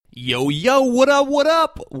Yo, yo, what up, what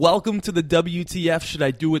up? Welcome to the WTF Should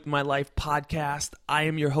I Do With My Life podcast. I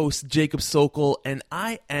am your host, Jacob Sokol, and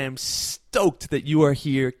I am stoked that you are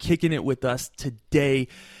here kicking it with us today.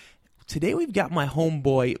 Today we've got my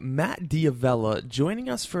homeboy, Matt D'Avella, joining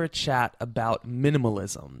us for a chat about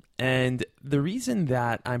minimalism. And the reason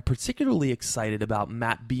that I'm particularly excited about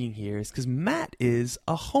Matt being here is because Matt is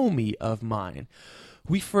a homie of mine.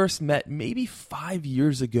 We first met maybe 5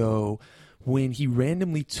 years ago when he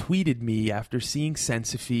randomly tweeted me after seeing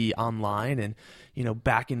Sensify online. And, you know,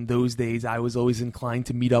 back in those days, I was always inclined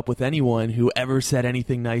to meet up with anyone who ever said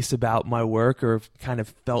anything nice about my work or kind of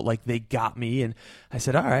felt like they got me. And I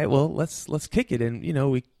said, all right, well, let's kick it. And, you know,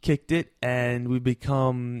 we kicked it and we've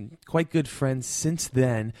become quite good friends since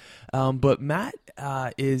then. But Matt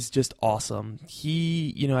is just awesome.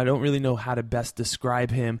 He, you know, I don't really know how to best describe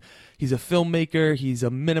him. He's a filmmaker, he's a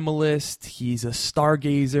minimalist, he's a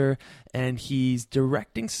stargazer, and he's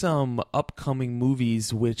directing some upcoming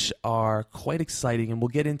movies which are quite exciting, and we'll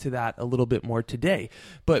get into that a little bit more today.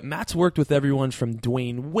 But Matt's worked with everyone from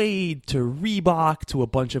Dwayne Wade to Reebok to a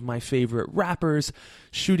bunch of my favorite rappers,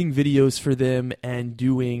 shooting videos for them and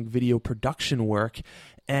doing video production work.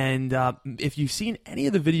 And if you've seen any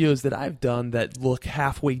of the videos that I've done that look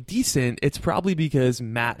halfway decent, it's probably because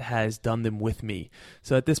Matt has done them with me.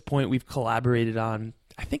 So at this point, we've collaborated on,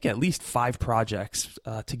 I think, at least 5 projects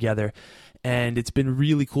together. And it's been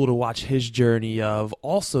really cool to watch his journey of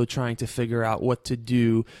also trying to figure out what to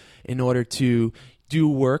do in order to do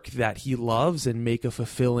work that he loves and make a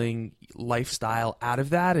fulfilling lifestyle out of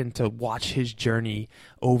that, and to watch his journey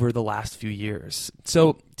over the last few years.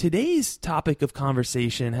 So today's topic of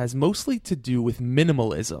conversation has mostly to do with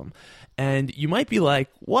minimalism. And you might be like,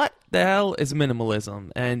 what the hell is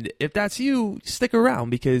minimalism? And if that's you, stick around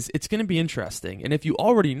because it's going to be interesting. And if you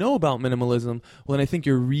already know about minimalism, well, then I think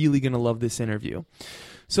you're really going to love this interview.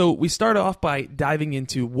 So we start off by diving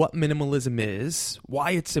into what minimalism is,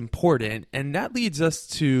 why it's important, and that leads us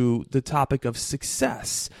to the topic of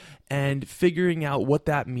success and figuring out what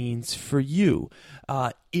that means for you.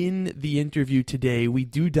 In the interview today, we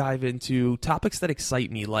do dive into topics that excite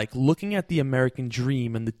me, like looking at the American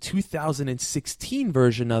dream and the 2016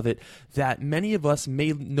 version of it that many of us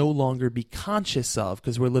may no longer be conscious of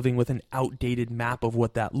because we're living with an outdated map of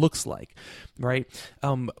what that looks like, right?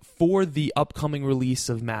 For the upcoming release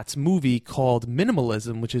of Matt's movie called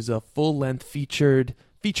Minimalism, which is a full-length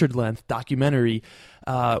featured-length documentary,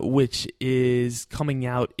 which is coming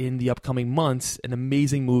out in the upcoming months. An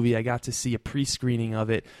amazing movie. I got to see a pre-screening of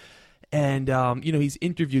it. And, you know, he's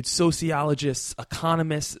interviewed sociologists,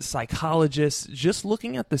 economists, psychologists, just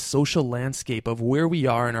looking at the social landscape of where we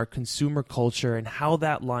are in our consumer culture and how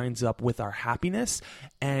that lines up with our happiness.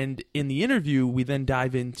 And in the interview, we then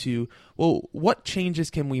dive into, well, what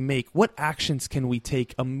changes can we make? What actions can we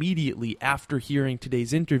take immediately after hearing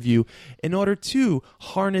today's interview in order to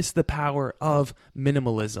harness the power of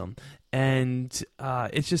minimalism? And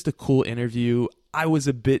it's just a cool interview. I was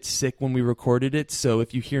a bit sick when we recorded it, so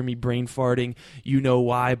if you hear me brain farting, you know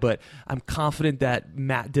why, but I'm confident that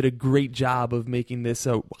Matt did a great job of making this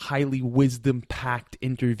a highly wisdom-packed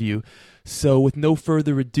interview. So with no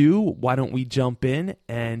further ado, why don't we jump in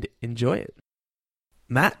and enjoy it?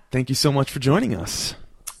 Matt, thank you so much for joining us.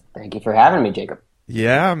 Thank you for having me, Jacob.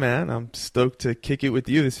 Yeah, man, I'm stoked to kick it with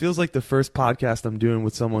you. This feels like the first podcast I'm doing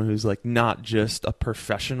with someone who's like not just a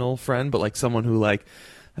professional friend, but like someone who like,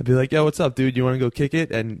 I'd be like, yo, what's up, dude? You want to go kick it?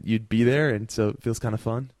 And you'd be there, and so it feels kind of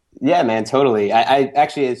fun. Yeah, man, totally. I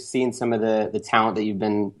actually have seen some of the talent that you've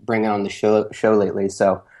been bringing on the show lately,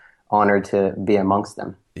 so honored to be amongst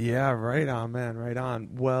them. Yeah, right on, man, right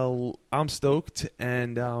on. Well, I'm stoked,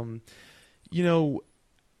 and, you know,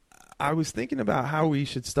 I was thinking about how we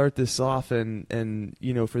should start this off and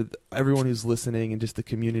you know, for everyone who's listening and just the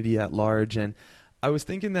community at large, and I was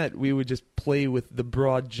thinking that we would just play with the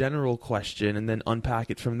broad general question and then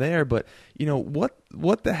unpack it from there. But, you know,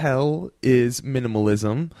 what the hell is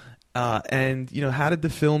minimalism? And, you know, how did the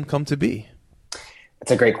film come to be?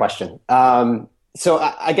 It's a great question. So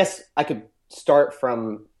I guess I could start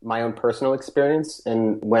from my own personal experience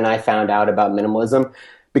and when I found out about minimalism,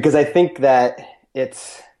 because I think that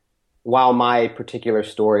while my particular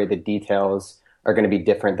story, the details are going to be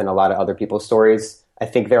different than a lot of other people's stories, I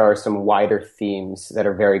think there are some wider themes that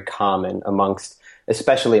are very common amongst,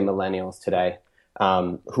 especially millennials today,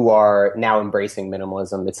 who are now embracing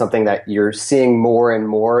minimalism. It's something that you're seeing more and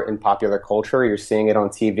more in popular culture. You're seeing it on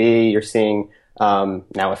TV. You're seeing now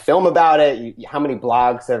a film about it. How many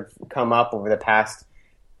blogs have come up over the past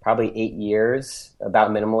probably 8 years about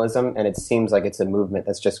minimalism? And it seems like it's a movement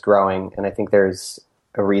that's just growing. And I think there's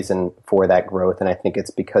a reason for that growth. And I think it's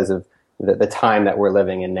because of the time that we're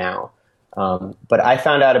living in now. But I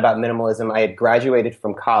found out about minimalism. I had graduated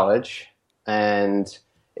from college, and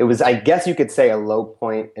it was, I guess you could say, a low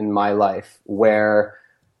point in my life where,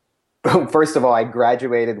 first of all, I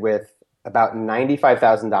graduated with about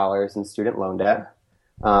 $95,000 in student loan debt.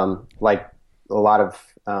 Like a lot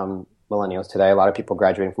of millennials today, a lot of people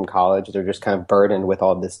graduating from college, they're just kind of burdened with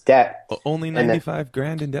all this debt. Only 95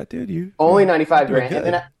 grand in debt, dude? Only 95 grand.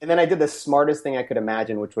 And then I did the smartest thing I could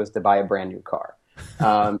imagine, which was to buy a brand new car.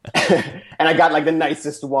 And I got like the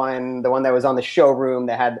nicest one, the one that was on the showroom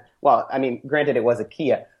that had, well, I mean, granted it was a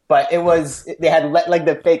Kia, but they had like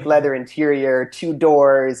the fake leather interior, 2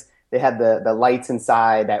 doors. They had the lights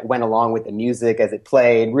inside that went along with the music as it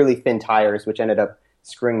played, really thin tires, which ended up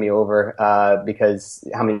screwing me over because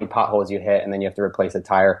how many potholes you hit, and then you have to replace a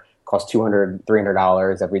tire. It cost $200,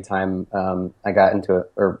 $300 every time I got into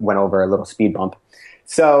or went over a little speed bump.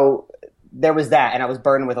 So there was that, and I was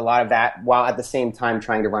burdened with a lot of that while at the same time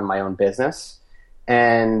trying to run my own business.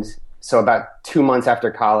 And so about 2 months after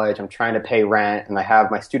college, I'm trying to pay rent, and I have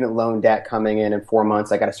my student loan debt coming in 4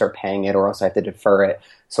 months. I got to start paying it, or else I have to defer it.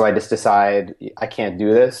 So I just decide I can't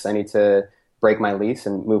do this. I need to break my lease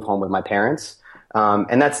and move home with my parents.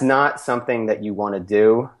 And that's not something that you want to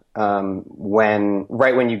do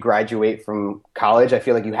when you graduate from college. I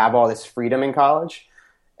feel like you have all this freedom in college,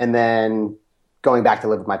 and then going back to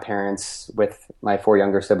live with my parents with my 4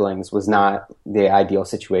 younger siblings was not the ideal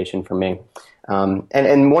situation for me.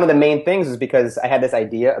 And one of the main things is because I had this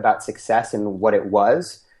idea about success and what it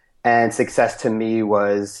was. And success to me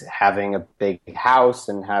was having a big house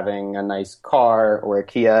and having a nice car or a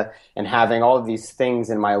Kia and having all of these things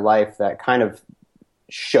in my life that kind of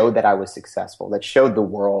showed that I was successful, that showed the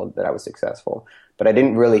world that I was successful. But I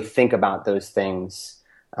didn't really think about those things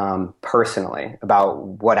personally, about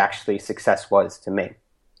what actually success was to me.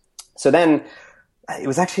 So then it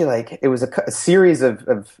was actually like, it was a series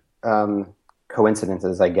of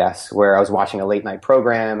coincidences, I guess, where I was watching a late night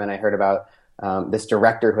program and I heard about this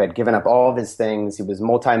director who had given up all of his things. He was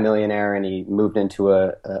multimillionaire and he moved into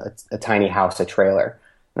a tiny house, a trailer.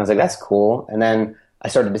 And I was like, that's cool. And then I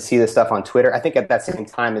started to see this stuff on Twitter. I think at that same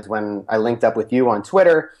time is when I linked up with you on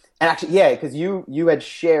Twitter. And actually, yeah, because you had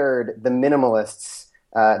shared the minimalists.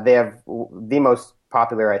 They have the most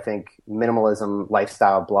popular, I think, minimalism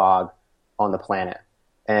lifestyle blog on the planet.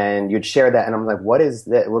 And you'd share that, and I'm like, what is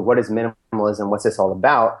that? What is minimalism? What's this all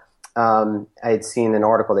about? I had seen an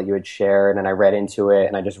article that you had shared, and I read into it,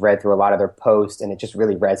 and I just read through a lot of their posts, and it just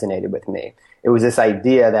really resonated with me. It was this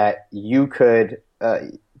idea that you could,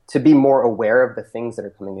 to be more aware of the things that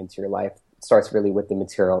are coming into your life, starts really with the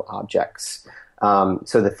material objects.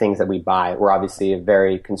 So the things that we buy. We're obviously a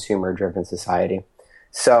very consumer-driven society.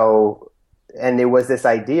 So, and it was this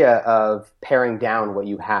idea of paring down what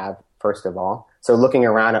you have, first of all. So looking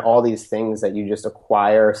around at all these things that you just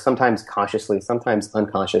acquire, sometimes consciously, sometimes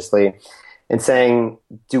unconsciously, and saying,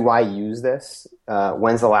 do I use this?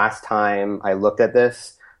 When's the last time I looked at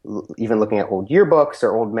this? Even looking at old yearbooks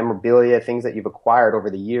or old memorabilia, things that you've acquired over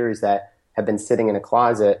the years that have been sitting in a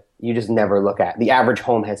closet, you just never look at. The average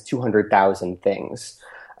home has 200,000 things,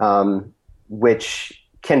 which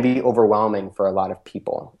can be overwhelming for a lot of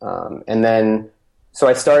people. And then so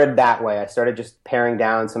I started that way. I started just paring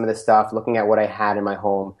down some of the stuff, looking at what I had in my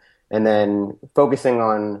home, and then focusing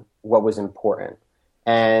on what was important.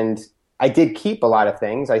 And I did keep a lot of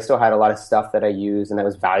things. I still had a lot of stuff that I used and that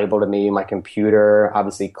was valuable to me, my computer,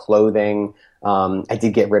 obviously clothing. I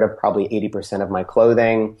did get rid of probably 80% of my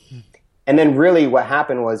clothing. And then really what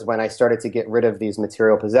happened was when I started to get rid of these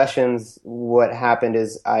material possessions, what happened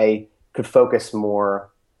is I could focus more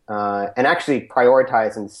and actually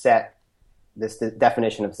prioritize and set this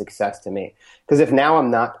definition of success to me. Because if now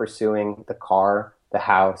I'm not pursuing the car, the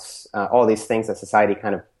house, all these things that society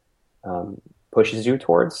kind of pushes you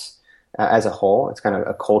towards as a whole, it's kind of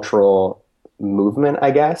a cultural movement,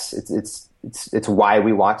 I guess. It's why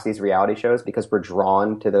we watch these reality shows, because we're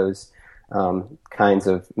drawn to those kinds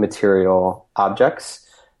of material objects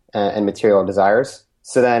and material desires.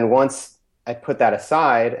 So then once I put that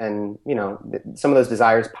aside, and some of those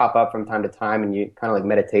desires pop up from time to time, and you kind of like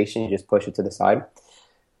meditation, you just push it to the side.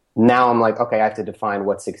 Now I'm like, okay, I have to define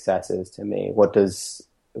what success is to me. What does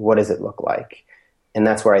it look like? And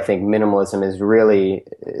that's where I think minimalism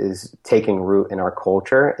is taking root in our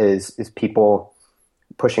culture, is people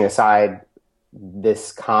pushing aside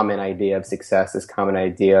this common idea of success, this common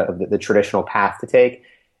idea of the traditional path to take,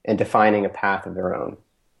 and defining a path of their own.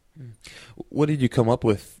 What did you come up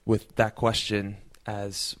with that question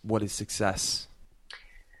as what is success?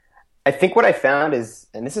 I think what I found is,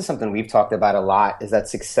 and this is something we've talked about a lot, is that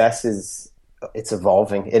success is it's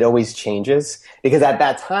evolving. It always changes, because at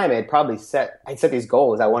that time I set these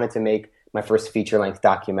goals. I wanted to make my first feature-length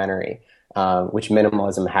documentary, which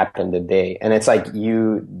minimalism happened to be. And it's like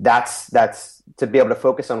that's to be able to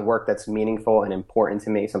focus on work that's meaningful and important to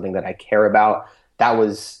me, something that I care about. That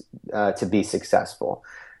was to be successful.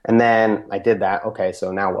 And then I did that. Okay,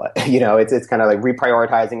 so now what? It's kind of like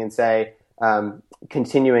reprioritizing and say,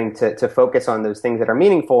 continuing to focus on those things that are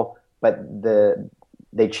meaningful, but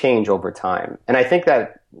they change over time. And I think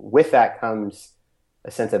that with that comes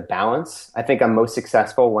a sense of balance. I think I'm most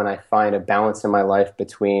successful when I find a balance in my life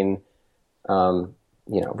between,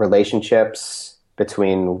 relationships,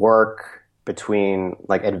 between work, between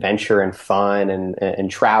like adventure and fun and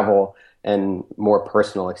travel, and more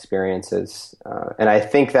personal experiences. And I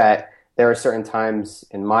think that there are certain times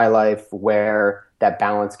in my life where that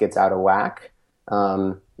balance gets out of whack.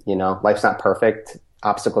 Life's not perfect.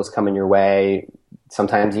 Obstacles come in your way.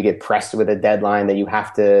 Sometimes you get pressed with a deadline that you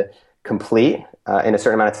have to complete in a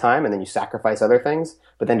certain amount of time, and then you sacrifice other things,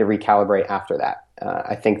 but then to recalibrate after that.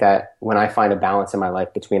 I think that when I find a balance in my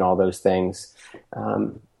life between all those things,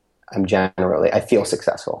 I feel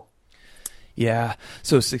successful. Yeah.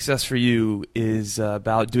 So success for you is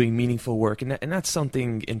about doing meaningful work. And that's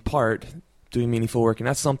something in part, doing meaningful work. And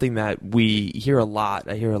that's something that we hear a lot.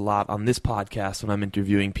 I hear a lot on this podcast when I'm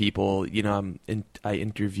interviewing people. I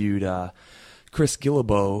interviewed Chris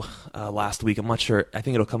Guillebeau last week. I'm not sure. I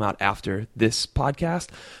think it'll come out after this podcast.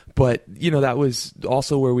 But, that was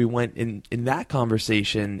also where we went in that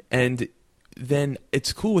conversation. And then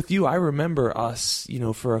it's cool with you. I remember us,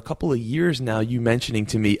 for a couple of years now, you mentioning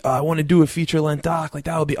to me, I want to do a feature-length doc. Like,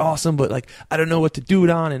 that would be awesome, but like, I don't know what to do it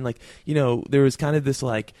on. And like, there was kind of this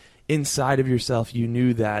like inside of yourself, you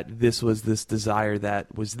knew that this was this desire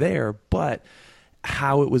that was there, but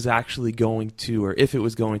how it was actually going to, or if it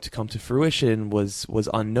was going to come to fruition was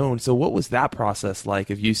unknown. So what was that process like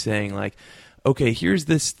of you saying like, okay, here's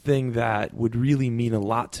this thing that would really mean a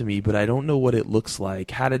lot to me, but I don't know what it looks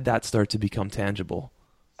like. How did that start to become tangible?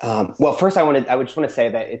 Well, first I just want to say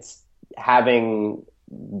that it's having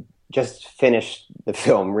just finished the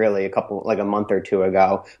film really a month or two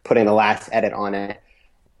ago, putting the last edit on it.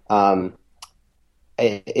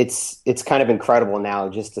 It's kind of incredible now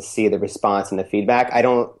just to see the response and the feedback. I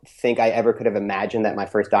don't think I ever could have imagined that my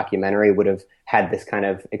first documentary would have had this kind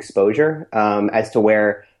of exposure, as to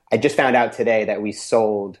where I just found out today that we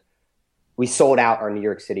sold out our New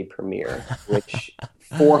York City premiere, which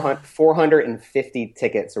 450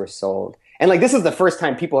 tickets were sold. And like, this is the first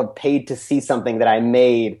time people have paid to see something that I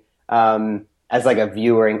made, as like a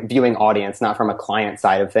viewing audience, not from a client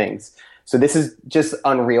side of things. So this is just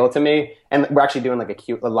unreal to me. And we're actually doing like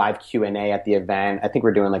a live Q&A at the event. I think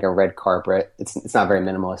we're doing like a red carpet. It's not very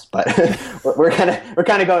minimalist, but we're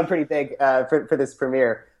kind of going pretty big, for this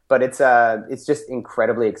premiere. But it's just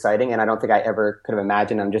incredibly exciting, and I don't think I ever could have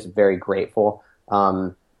imagined. I'm just very grateful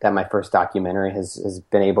that my first documentary has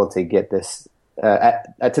been able to get this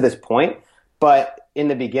to this point. But in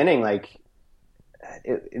the beginning, like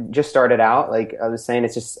it just started out, like I was saying,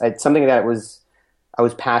 it's something that I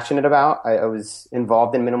was passionate about. I was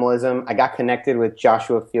involved in minimalism. I got connected with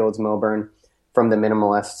Joshua Fields Milburn from the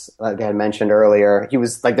Minimalists, like I had mentioned earlier. He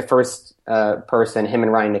was like the first person. Him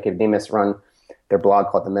and Ryan Nicodemus run their blog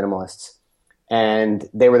called The Minimalists. And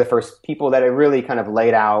they were the first people that had really kind of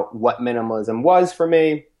laid out what minimalism was for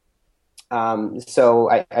me.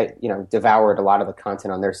 So I devoured a lot of the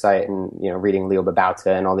content on their site, and, reading Leo Babauta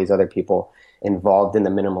and all these other people involved in the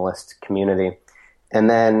minimalist community. And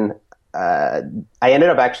then I ended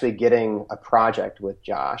up actually getting a project with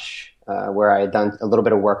Josh, where I had done a little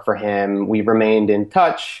bit of work for him. We remained in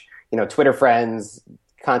touch, Twitter friends,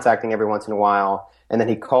 contacting every once in a while. And then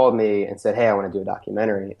he called me and said, hey, I want to do a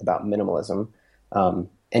documentary about minimalism. And,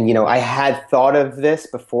 I had thought of this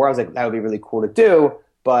before. I was like, that would be really cool to do,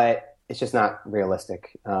 but it's just not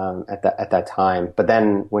realistic at that time. But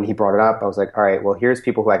then when he brought it up, I was like, all right, well, here's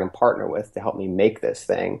people who I can partner with to help me make this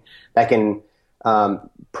thing that can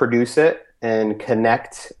produce it and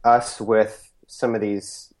connect us with some of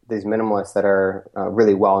these minimalists that are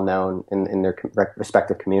really well known in their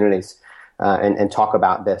respective communities. And talk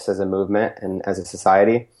about this as a movement and as a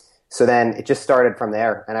society. So then it just started from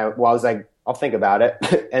there. And I was like, I'll think about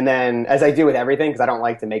it. And then, as I do with everything, because I don't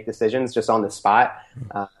like to make decisions just on the spot,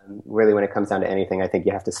 really when it comes down to anything, I think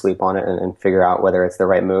you have to sleep on it and figure out whether it's the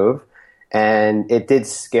right move. And it did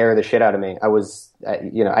scare the shit out of me. I was,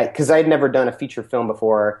 because I had never done a feature film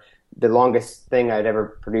before. The longest thing I'd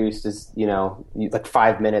ever produced is, like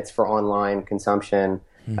 5 minutes for online consumption.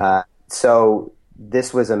 So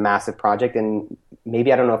this was a massive project, and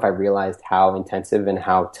maybe I don't know if I realized how intensive and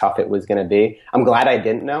how tough it was going to be. I'm glad I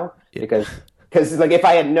didn't know, because because like if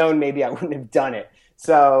I had known, maybe I wouldn't have done it.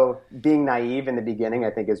 So being naive in the beginning, I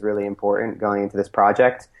think, is really important going into this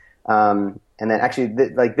project. And then actually,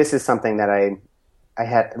 this is something that I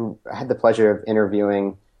had the pleasure of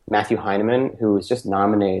interviewing Matthew Heineman, who was just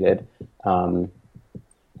nominated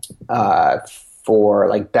for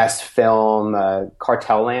like best film,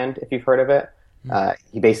 Cartel Land, if you've heard of it.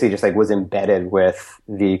 He basically just like was embedded with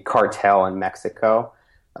the cartel in Mexico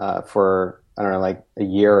for, I don't know, like a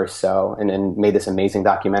year or so, and then made this amazing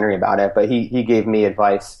documentary about it. But he gave me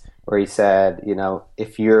advice where he said, you know,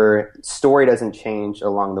 if your story doesn't change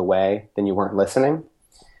along the way, then you weren't listening.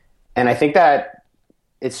 And I think that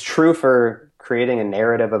it's true for creating a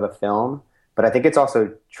narrative of a film, but I think it's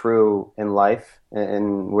also true in life,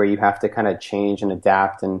 and where you have to kind of change and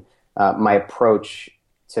adapt. And my approach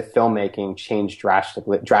to filmmaking changed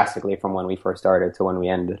drastically from when we first started to when we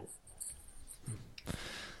ended.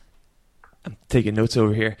 I'm taking notes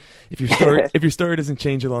over here. If your story doesn't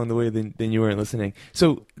change along the way, then you weren't listening.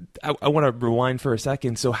 So I want to rewind for a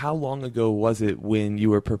second. So how long ago was it when you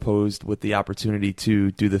were proposed with the opportunity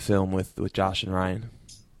to do the film with Josh and Ryan?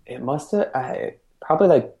 It must have probably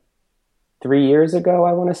like 3 years ago,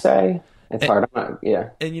 I want to say. It's hard. Yeah.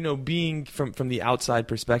 And, you know, being from the outside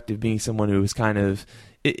perspective, being someone who was kind of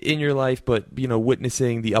in your life, but, you know,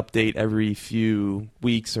 witnessing the update every few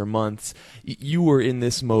weeks or months, you were in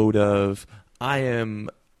this mode of, I am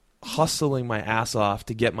hustling my ass off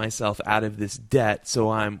to get myself out of this debt.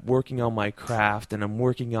 So I'm working on my craft and I'm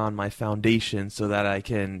working on my foundation so that I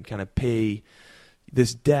can kind of pay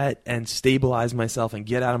this debt and stabilize myself and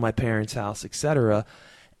get out of my parents' house, etc.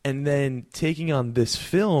 And then taking on this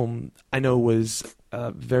film, I know, was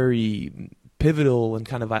a very pivotal and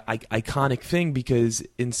kind of iconic thing, because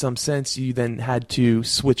in some sense you then had to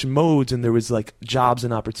switch modes, and there was like jobs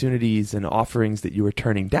and opportunities and offerings that you were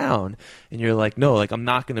turning down, and you're like, no, like I'm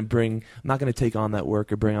not going to take on that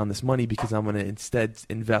work or bring on this money, because I'm going to instead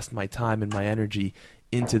invest my time and my energy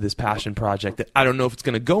into this passion project that I don't know if it's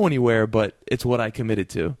going to go anywhere, but it's what I committed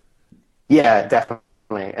to. Yeah,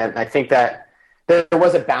 definitely. And I think that there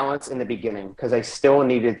was a balance in the beginning, because I still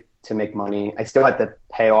needed to make money. I still had to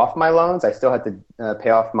pay off my loans. I still had to pay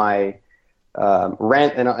off my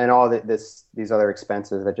rent and all these other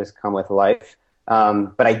expenses that just come with life.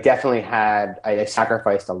 But I definitely I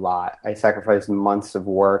sacrificed a lot. I sacrificed months of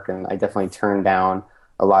work, and I definitely turned down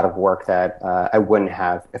a lot of work that I wouldn't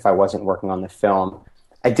have if I wasn't working on the film.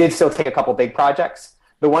 I did still take a couple big projects.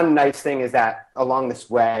 The one nice thing is that along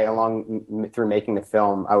this way, through making the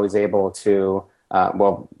film, I was able to,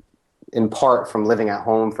 in part from living at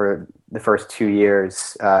home for the first 2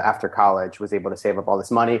 years after college, was able to save up all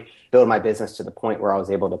this money, build my business to the point where I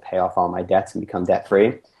was able to pay off all my debts and become debt-free.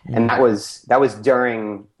 Mm-hmm. And that was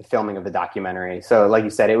during the filming of the documentary. So like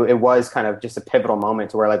you said, it was kind of just a pivotal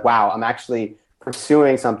moment to where, like, wow, I'm actually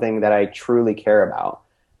pursuing something that I truly care about.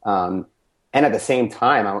 And at the same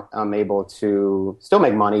time, I'm able to still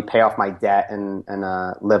make money, pay off my debt, and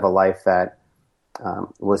live a life that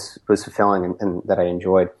was fulfilling and that I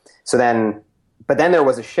enjoyed. But then there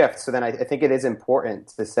was a shift. So then I think it is important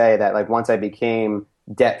to say that, like, once I became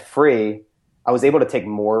debt free, I was able to take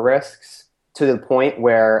more risks, to the point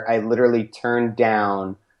where I literally turned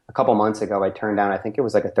down, a couple months ago, I think it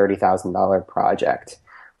was like a $30,000 project,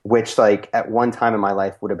 which, like, at one time in my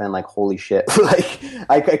life would have been like, holy shit. Like,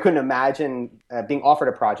 I couldn't imagine being offered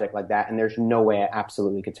a project like that, and there's no way I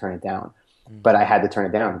absolutely could turn it down. But I had to turn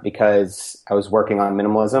it down because I was working on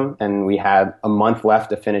minimalism, and we had a month left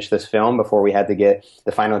to finish this film before we had to get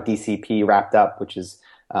the final DCP wrapped up, which is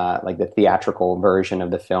like the theatrical version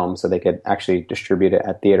of the film, so they could actually distribute it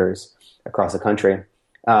at theaters across the country.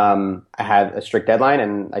 I had a strict deadline,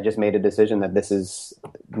 and I just made a decision that this is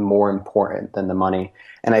more important than the money.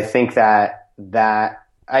 And I think that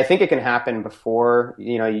I think it can happen before,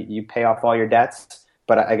 you know, you pay off all your debts.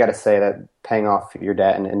 But I got to say that paying off your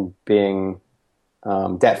debt and being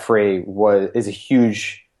debt-free is a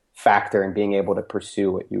huge factor in being able to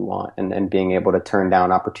pursue what you want, and being able to turn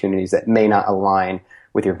down opportunities that may not align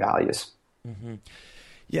with your values. Mm-hmm.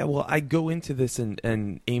 Yeah, well, I go into this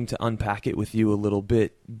and aim to unpack it with you a little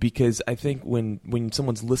bit, because I think when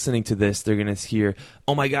someone's listening to this, they're going to hear,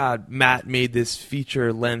 oh my God, Matt made this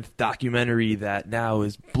feature-length documentary that now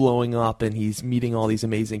is blowing up, and he's meeting all these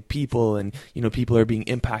amazing people, and, you know, people are being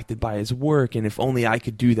impacted by his work, and if only I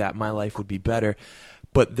could do that, my life would be better.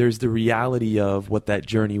 But there's the reality of what that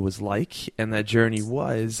journey was like, and that journey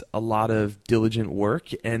was a lot of diligent work,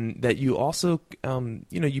 and that you also,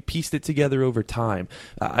 you pieced it together over time.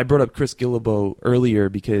 I brought up Chris Guillebeau earlier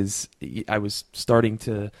because I was starting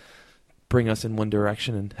to bring us in one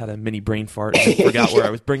direction and had a mini brain fart and forgot where I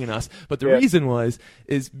was bringing us. But the reason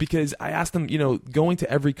is because I asked them, going to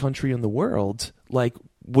every country in the world, like,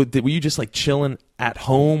 were you just like chilling at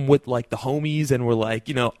home with like the homies and were like,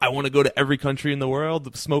 I want to go to every country in the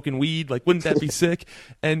world smoking weed? Like, wouldn't that be sick?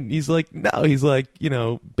 And he's like, no, he's like,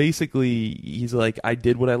 basically he's like, I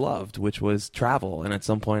did what I loved, which was travel. And at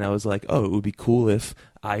some point I was like, oh, it would be cool if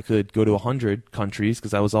I could go to 100 countries,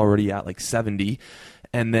 because I was already at like 70.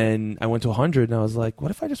 And then I went to 100 and I was like,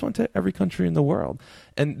 what if I just went to every country in the world?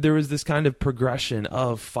 And there was this kind of progression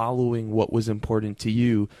of following what was important to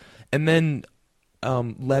you, and then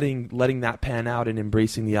letting that pan out and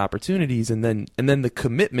embracing the opportunities, and then the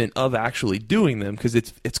commitment of actually doing them, because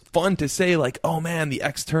it's fun to say like, oh man, the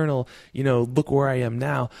external, look where I am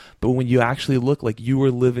now, but when you actually look, like, you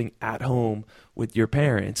were living at home with your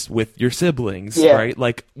parents, with your siblings, right?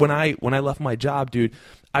 Like when I left my job, dude,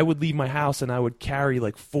 I would leave my house and I would carry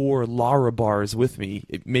like 4 Lara bars with me.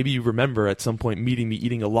 Maybe you remember at some point meeting me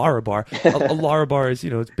eating a Lara bar. A Lara bar is,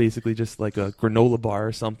 it's basically just like a granola bar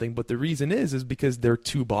or something. But the reason is because they're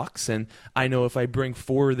 $2, and I know if I bring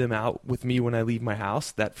 4 of them out with me when I leave my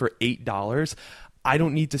house, that for $8, I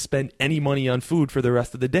don't need to spend any money on food for the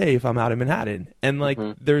rest of the day if I'm out in Manhattan. And like,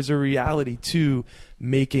 there's a reality to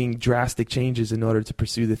making drastic changes in order to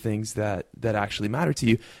pursue the things that actually matter to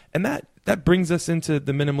you. And that brings us into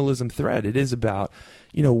the minimalism thread. It is about,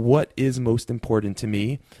 what is most important to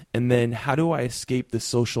me? And then how do I escape the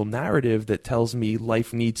social narrative that tells me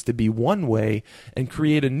life needs to be one way and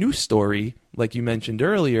create a new story, like you mentioned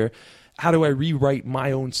earlier? How do I rewrite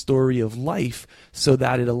my own story of life so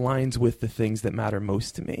that it aligns with the things that matter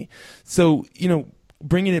most to me? So,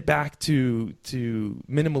 bringing it back to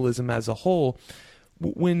minimalism as a whole,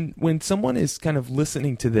 when someone is kind of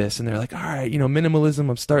listening to this and they're like, all right, minimalism,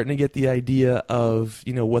 I'm starting to get the idea of,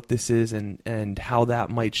 what this is and how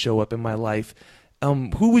that might show up in my life.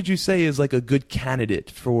 Who would you say is like a good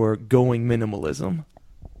candidate for going minimalism?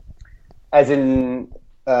 As in,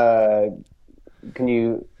 can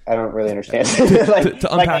you... I don't really understand. to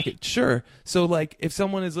unpack it, sure. So, like, if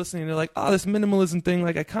someone is listening, they're like, "Oh, this minimalism thing,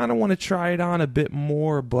 like, I kind of want to try it on a bit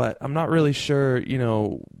more, but I'm not really sure,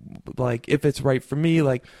 like, if it's right for me."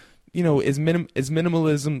 Like, is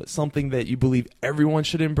minimalism something that you believe everyone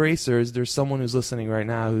should embrace, or is there someone who's listening right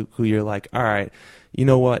now who you're like, "All right, you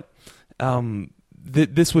know what?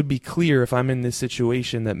 This would be clear if I'm in this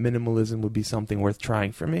situation that minimalism would be something worth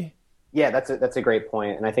trying for me." Yeah, that's a great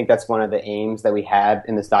point. And I think that's one of the aims that we had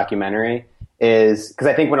in this documentary, is because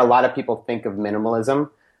I think when a lot of people think of minimalism,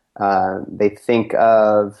 they think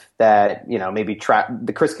of that, maybe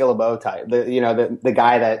the Chris Guillebeau type, the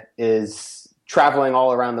guy that is traveling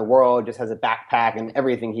all around the world, just has a backpack and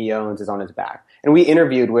everything he owns is on his back. And we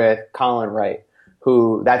interviewed with Colin Wright,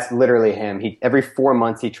 who that's literally him. Every 4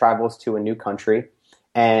 months he travels to a new country.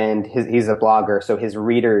 And he's a blogger, so his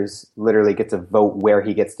readers literally get to vote where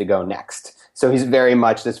he gets to go next. So he's very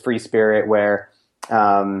much this free spirit where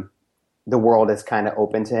the world is kind of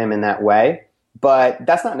open to him in that way. But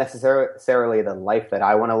that's not necessarily the life that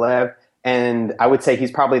I want to live. And I would say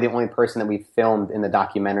he's probably the only person that we filmed in the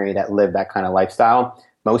documentary that lived that kind of lifestyle.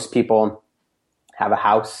 Most people have a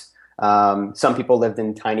house. Some people lived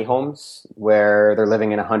in tiny homes where they're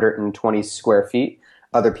living in 120 square feet.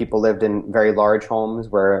 Other people lived in very large homes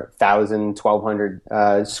where 1,000,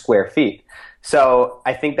 1,200 square feet. So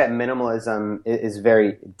I think that minimalism is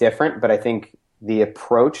very different, but I think the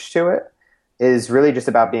approach to it is really just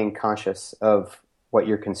about being conscious of what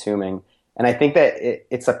you're consuming. And I think that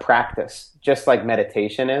it's a practice, just like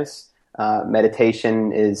meditation is.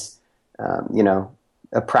 Meditation is,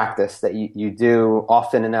 a practice that you do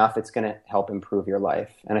often enough, it's going to help improve your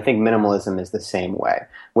life. And I think minimalism is the same way,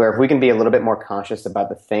 where if we can be a little bit more conscious about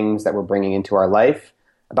the things that we're bringing into our life,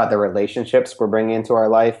 about the relationships we're bringing into our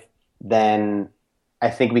life, then I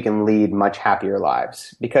think we can lead much happier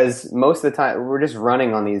lives. Because most of the time, we're just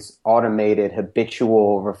running on these automated,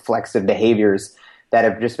 habitual, reflexive behaviors that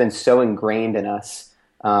have just been so ingrained in us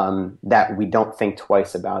that we don't think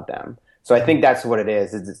twice about them. So I think that's what it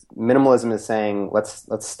is. Minimalism is saying, let's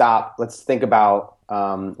stop. Let's think about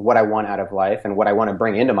what I want out of life and what I want to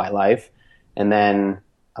bring into my life. And then,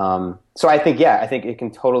 so I think it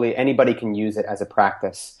can anybody can use it as a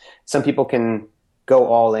practice. Some people can go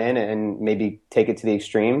all in and maybe take it to the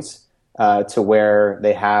extremes to where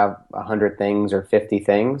they have 100 things or 50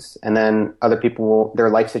 things. And then other people,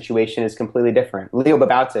 their life situation is completely different. Leo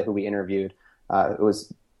Babauta, who we interviewed, it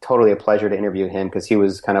was totally a pleasure to interview him because he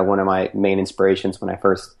was kind of one of my main inspirations when I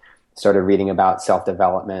first started reading about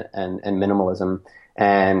self-development and minimalism.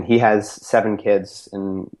 And he has 7 kids,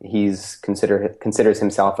 and considers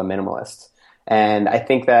himself a minimalist. And I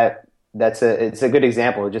think that it's a good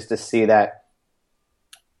example just to see that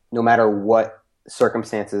no matter what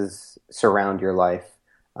circumstances surround your life,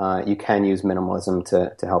 you can use minimalism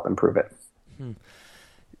to help improve it.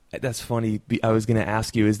 That's funny. I was going to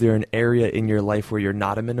ask you, is there an area in your life where you're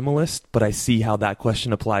not a minimalist? But I see how that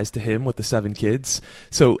question applies to him with the 7 kids.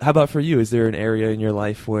 So how about for you? Is there an area in your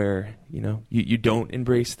life where, you don't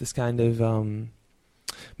embrace this kind of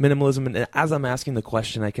minimalism? And as I'm asking the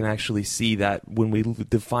question, I can actually see that when we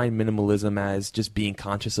define minimalism as just being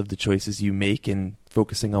conscious of the choices you make and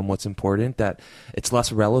focusing on what's important, that it's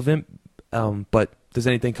less relevant. But does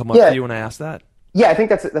anything come up for you when I ask that? Yeah, I think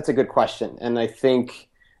that's a good question. And I think,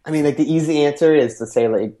 like the easy answer is to say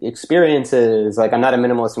like experiences, like I'm not a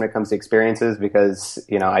minimalist when it comes to experiences because,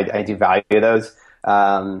 I do value those.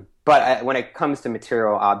 But when it comes to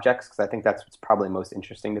material objects, because I think that's what's probably most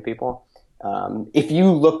interesting to people. If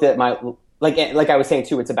you looked at like I was saying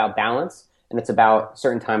too, it's about balance and it's about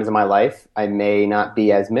certain times in my life. I may not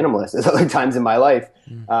be as minimalist as other times in my life.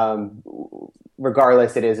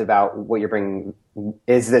 Regardless, it is about what you're bringing.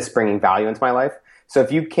 Is this bringing value into my life? So if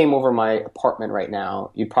you came over my apartment right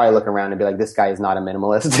now, you'd probably look around and be like, this guy is not a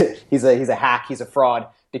minimalist. He's a hack. He's a fraud.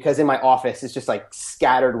 Because in my office, it's just like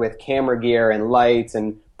scattered with camera gear and lights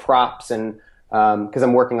and props. And because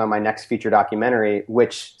I'm working on my next feature documentary,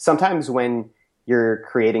 which sometimes when you're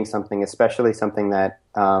creating something, especially something that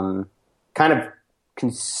kind of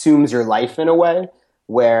consumes your life in a way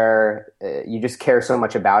where you just care so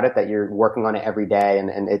much about it that you're working on it every day.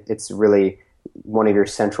 And it's really one of the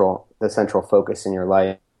central focus in your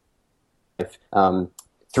life.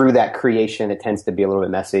 Through that creation, it tends to be a little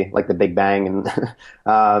bit messy, like the Big Bang,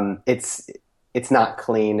 and it's not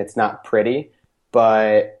clean, it's not pretty.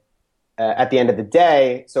 But at the end of the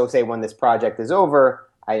day, so say when this project is over,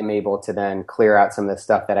 I am able to then clear out some of the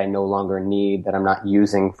stuff that I no longer need, that I'm not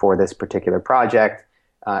using for this particular project,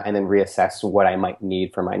 and then reassess what I might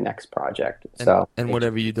need for my next project. And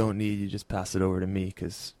whatever you don't need, you just pass it over to me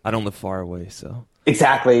because I don't live far away. So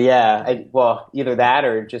exactly, yeah. Either that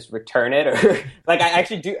or just return it, or like I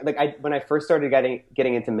actually do. Like when I first started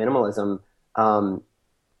getting into minimalism,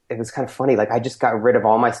 it was kind of funny. Like I just got rid of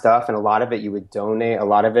all my stuff, and a lot of it you would donate. A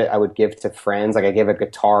lot of it I would give to friends. Like I gave a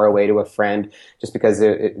guitar away to a friend just because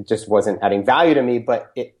it just wasn't adding value to me,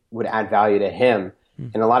 but it would add value to him.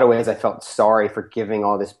 In a lot of ways, I felt sorry for giving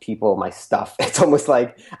all these people my stuff. It's almost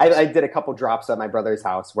like I did a couple drops at my brother's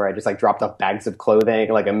house where I just like dropped off bags of clothing,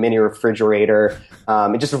 like a mini refrigerator,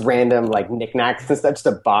 and just random like knickknacks and stuff, just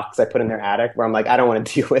a box I put in their attic where I'm like, I don't want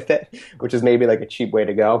to deal with it, which is maybe like a cheap way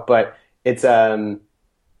to go. But it's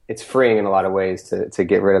freeing in a lot of ways to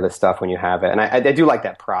get rid of the stuff when you have it. And I do like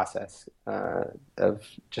that process of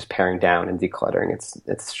just paring down and decluttering.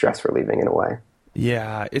 It's stress relieving in a way.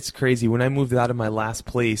 Yeah, it's crazy. When I moved out of my last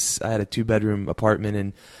place, I had a 2-bedroom apartment,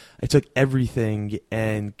 and I took everything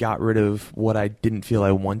and got rid of what I didn't feel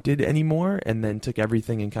I wanted anymore, and then took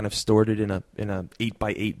everything and kind of stored it in a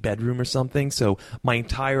 8x8 bedroom or something. So my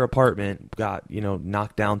entire apartment got,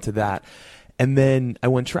 knocked down to that. And then I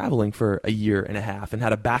went traveling for a year and a half and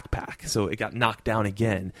had a backpack, so it got knocked down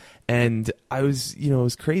again. And I was, it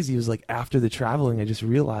was crazy. It was like after the traveling, I just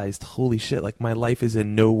realized, holy shit, like my life is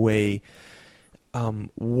in no way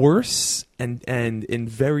worse, and in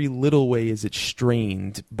very little way is it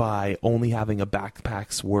strained by only having a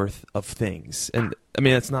backpack's worth of things. And I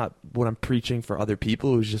mean, that's not what I'm preaching for other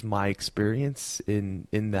people. It was just my experience in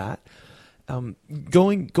that.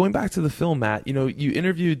 Going back to the film, Matt, you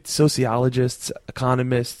interviewed sociologists,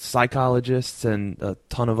 economists, psychologists, and a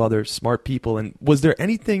ton of other smart people. And was there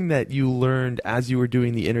anything that you learned as you were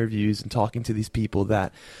doing the interviews and talking to these people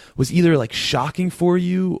that was either like shocking for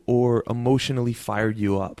you or emotionally fired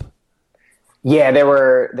you up? Yeah, there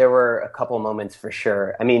were a couple moments for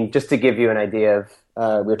sure. I mean, just to give you an idea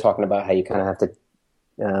of, we were talking about how you kind of have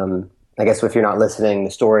to, I guess if you're not listening,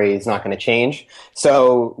 the story is not going to change.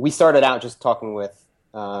 So we started out just talking with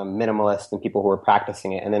minimalists and people who were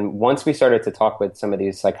practicing it. And then once we started to talk with some of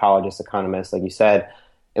these psychologists, economists, like you said,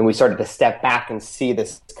 and we started to step back and see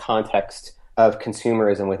this context of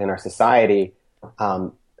consumerism within our society,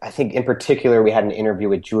 I think in particular we had an interview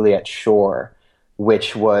with Juliet Schor,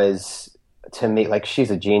 which was, to me, like,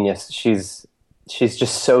 she's a genius. She's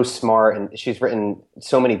just so smart, and she's written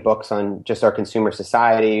so many books on just our consumer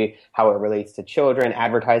society, how it relates to children,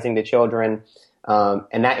 advertising to children.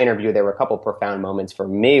 In that interview, there were a couple of profound moments for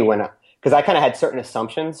me because I kind of had certain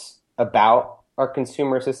assumptions about our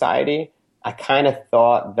consumer society. I kind of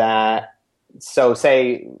thought that, so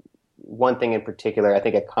say one thing in particular, I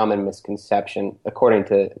think a common misconception, according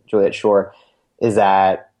to Juliet Schor, is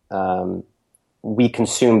that we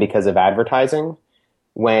consume because of advertising.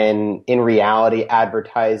 when in reality,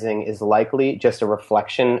 advertising is likely just a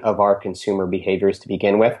reflection of our consumer behaviors to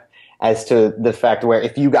begin with, as to the fact where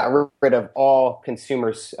if you got rid of all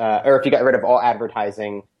consumers, or if you got rid of all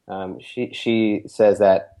advertising, she says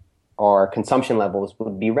that our consumption levels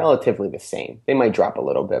would be relatively the same. They might drop a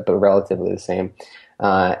little bit, but relatively the same.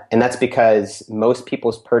 And that's because most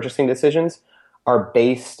people's purchasing decisions are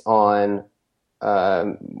based on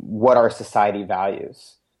what our society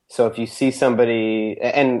values. So if you see somebody,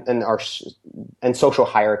 and social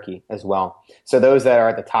hierarchy as well. So those that are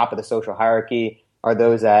at the top of the social hierarchy are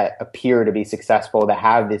those that appear to be successful, that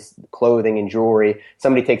have this clothing and jewelry.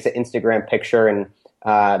 Somebody takes an Instagram picture and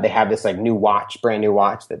they have this like brand new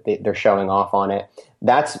watch that they're showing off on it.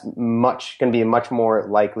 That's going to be a much more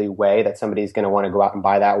likely way that somebody's going to want to go out and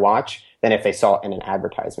buy that watch than if they saw it in an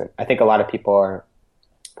advertisement. I think a lot of people are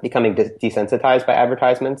becoming desensitized by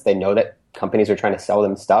advertisements. They know that companies are trying to sell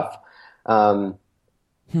them stuff. So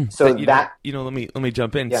let me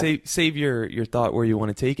jump in. Yeah. Save your thought where you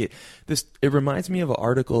want to take it. It reminds me of an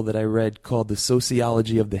article that I read called "The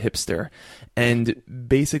Sociology of the Hipster," and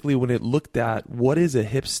basically when it looked at what is a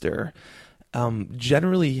hipster,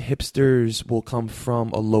 generally hipsters will come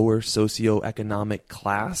from a lower socioeconomic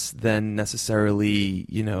class than necessarily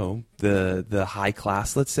the high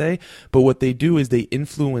class, let's say. But what they do is they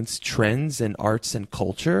influence trends and arts and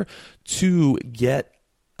culture to get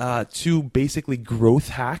to basically growth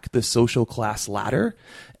hack the social class ladder.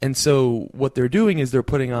 And so what they're doing is they're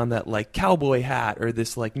putting on that like cowboy hat or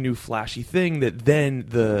this like new flashy thing that then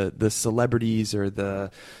the celebrities or the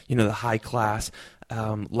high class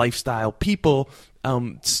lifestyle people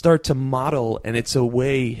start to model. And it's a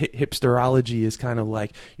way hipsterology is kind of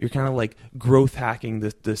like you're kind of like growth hacking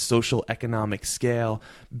the social economic scale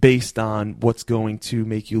based on what's going to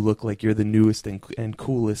make you look like you're the newest and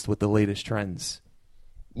coolest with the latest trends.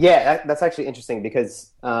 Yeah, that's actually interesting because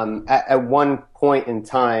at one point in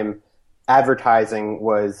time, advertising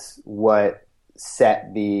was what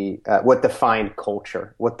set what defined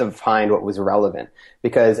culture, what defined what was relevant.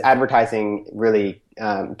 Because advertising really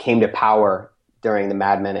came to power during the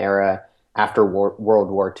Mad Men era after World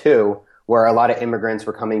War II, where a lot of immigrants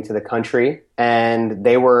were coming to the country and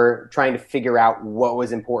they were trying to figure out what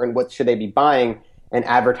was important, what should they be buying. And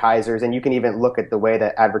advertisers, and you can even look at the way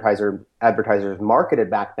that advertisers marketed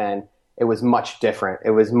back then, it was much different.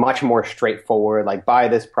 It was much more straightforward, like buy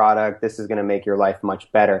this product, this is going to make your life much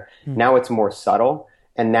better. Now it's more subtle,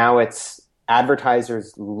 and now it's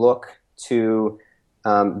advertisers look to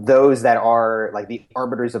those that are like the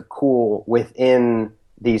arbiters of cool within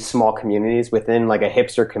these small communities, within like a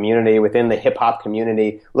hipster community, within the hip hop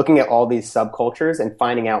community, looking at all these subcultures and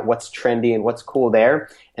finding out what's trendy and what's cool there.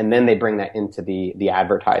 And then they bring that into the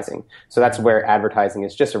advertising. So that's where advertising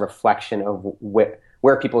is just a reflection of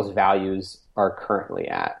where people's values are currently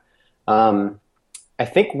at. I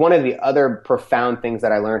think one of the other profound things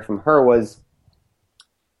that I learned from her was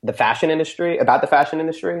the fashion industry,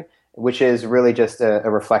 which is really just a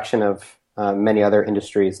reflection of many other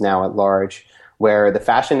industries now at large, where the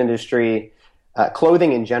fashion industry,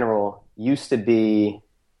 clothing in general, used to be,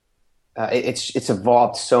 it's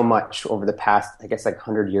evolved so much over the past, I guess, like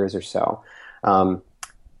 100 years or so.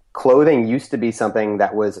 Clothing used to be something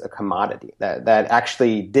that was a commodity, that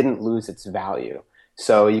actually didn't lose its value.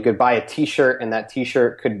 So you could buy a T-shirt, and that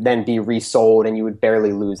T-shirt could then be resold, and you would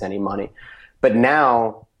barely lose any money. But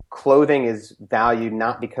now, clothing is valued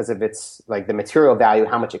not because of its like the material value,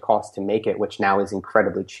 how much it costs to make it, which now is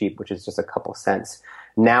incredibly cheap, which is just a couple cents.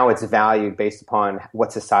 Now it's valued based upon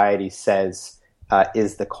what society says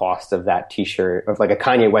is the cost of that T-shirt, of like a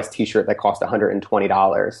Kanye West T-shirt that cost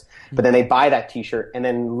 $120. But then they buy that T-shirt, and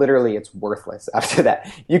then literally it's worthless after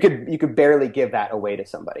that. You could barely give that away to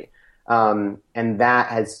somebody. And that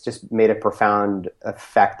has just made a profound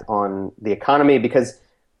effect on the economy because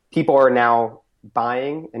people are now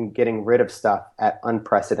buying and getting rid of stuff at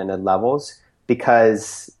unprecedented levels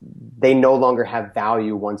because they no longer have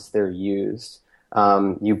value once they're used.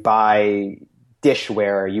 You buy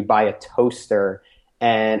dishware, you buy a toaster,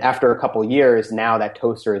 and after a couple years, now that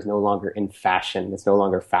toaster is no longer in fashion. It's no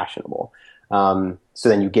longer fashionable. So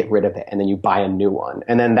then you get rid of it, and then you buy a new one.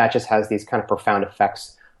 And then that just has these kind of profound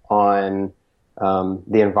effects on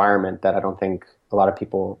the environment that I don't think a lot of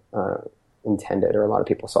people intended or a lot of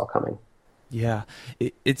people saw coming. Yeah,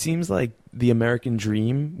 it seems like the American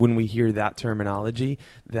dream, when we hear that terminology,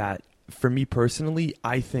 that for me personally,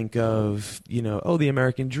 I think of, the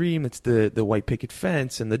American dream, it's the white picket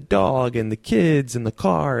fence and the dog and the kids and the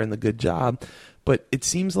car and the good job. But it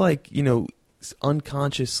seems like,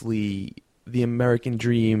 unconsciously the American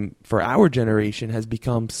dream for our generation has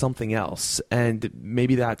become something else. And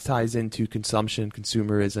maybe that ties into consumption,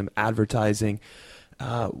 consumerism, advertising.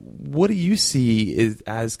 What do you see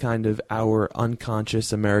as kind of our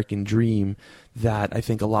unconscious American dream that I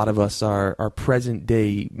think a lot of us are present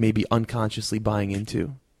day maybe unconsciously buying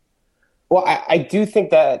into? Well, I do think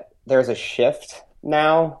that there's a shift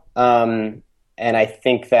now. And I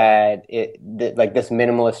think that like this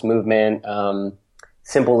minimalist movement,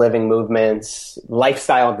 simple living movements,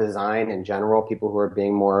 lifestyle design in general, people who are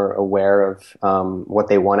being more aware of what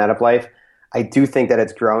they want out of life. I do think that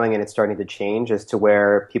it's growing and it's starting to change as to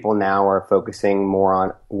where people now are focusing more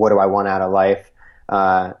on what do I want out of life,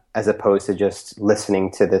 as opposed to just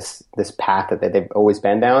listening to this path that they've always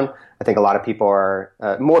been down. I think a lot of people are,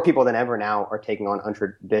 more people than ever now, are taking on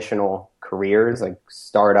untraditional careers like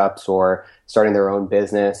startups or starting their own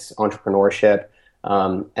business, entrepreneurship.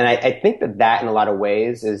 And I think that in a lot of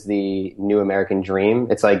ways is the new American dream.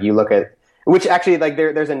 It's like you look at, which actually like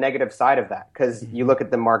there's a negative side of that, because you look at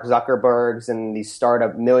the Mark Zuckerbergs and these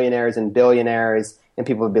startup millionaires and billionaires, and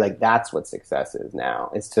people would be like, that's what success is now.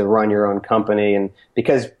 It's to run your own company. And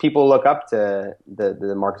because people look up to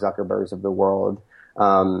the Mark Zuckerbergs of the world,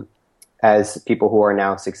 as people who are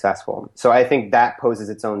now successful. So I think that poses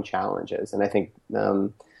its own challenges. And I think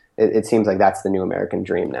it seems like that's the new American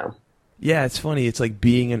dream now. Yeah, it's funny. It's like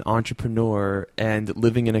being an entrepreneur and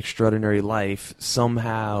living an extraordinary life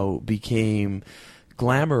somehow became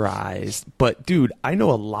glamorized. But dude, I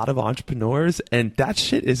know a lot of entrepreneurs and that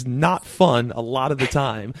shit is not fun a lot of the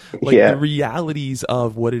time. Like the realities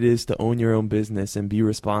of what it is to own your own business and be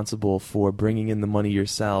responsible for bringing in the money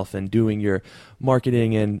yourself and doing your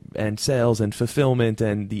marketing and sales and fulfillment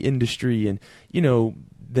and the industry and, you know,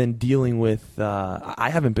 then dealing with, I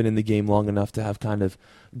haven't been in the game long enough to have kind of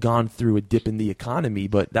gone through a dip in the economy,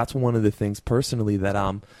 but that's one of the things personally that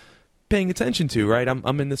I'm paying attention to, right?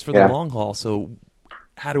 I'm in this for the long haul. So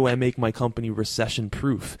how do I make my company recession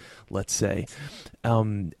proof, let's say?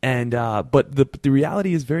 But the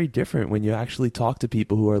reality is very different when you actually talk to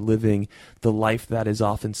people who are living the life that is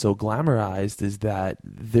often so glamorized, is that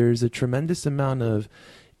there's a tremendous amount of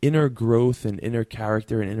inner growth and inner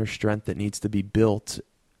character and inner strength that needs to be built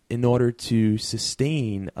in order to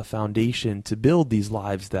sustain a foundation to build these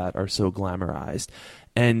lives that are so glamorized.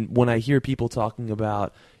 And when I hear people talking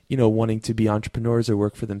about, you know, wanting to be entrepreneurs or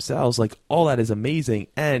work for themselves, like all that is amazing,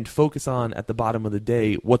 and focus on at the bottom of the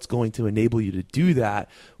day what's going to enable you to do that,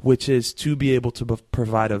 which is to be able to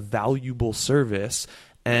provide a valuable service.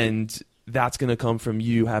 And that's going to come from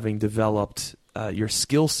you having developed your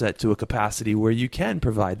skill set to a capacity where you can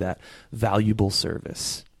provide that valuable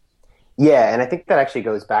service. Yeah, and I think that actually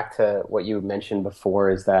goes back to what you mentioned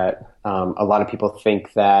before, is that a lot of people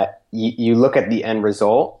think that you look at the end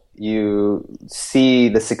result, you see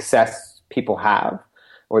the success people have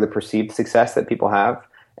or the perceived success that people have,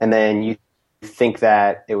 and then you think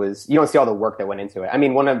that you don't see all the work that went into it. I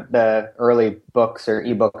mean, one of the early books or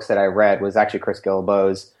ebooks that I read was actually Chris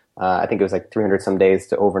Guillebeau's, I think it was like 300 some days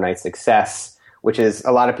to overnight success, which is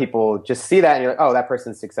a lot of people just see that and you're like, oh, that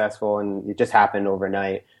person's successful and it just happened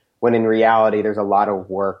overnight. When in reality, there's a lot of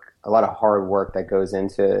work, a lot of hard work that goes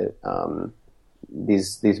into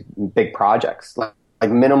these big projects. Like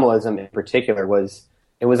minimalism in particular was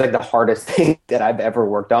like the hardest thing that I've ever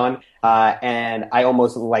worked on, and I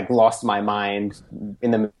almost like lost my mind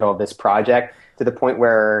in the middle of this project, to the point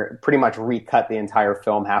where pretty much recut the entire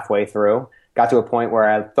film halfway through. Got to a point where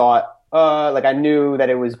I thought, like I knew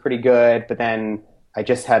that it was pretty good, but then I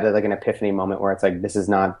just had like an epiphany moment where it's like, this is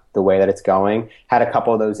not the way that it's going. Had a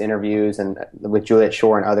couple of those interviews and with Juliet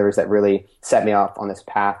Shore and others that really set me off on this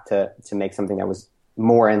path to make something that was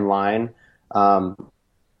more in line with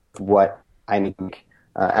what I need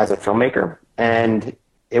as a filmmaker. And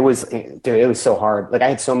it was so hard. Like I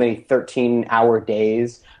had so many 13-hour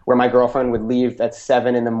days where my girlfriend would leave at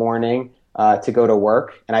 7 a.m. To go to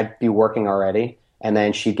work, and I'd be working already. And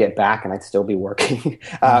then she'd get back and I'd still be working,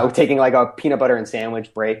 taking like a peanut butter and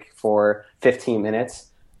sandwich break for 15 minutes,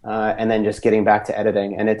 and then just getting back to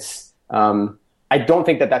editing. And it's, I don't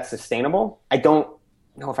think that that's sustainable. I don't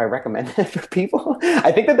know if I recommend it for people.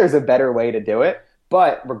 I think that there's a better way to do it.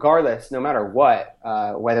 But regardless, no matter what,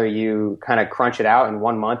 whether you kind of crunch it out in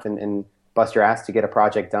 1 month and bust your ass to get a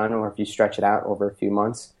project done, or if you stretch it out over a few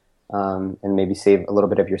months and maybe save a little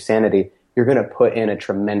bit of your sanity, you're going to put in a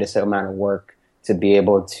tremendous amount of work to be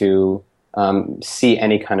able to see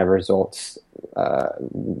any kind of results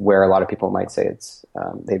where a lot of people might say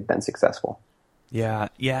they've been successful. Yeah,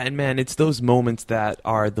 yeah, and man, it's those moments that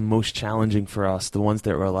are the most challenging for us, the ones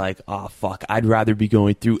that we're like, oh, fuck, I'd rather be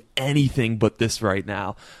going through anything but this right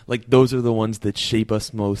now. Like, those are the ones that shape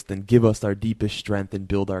us most and give us our deepest strength and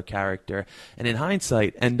build our character. And in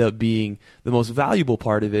hindsight, end up being the most valuable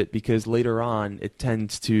part of it, because later on, it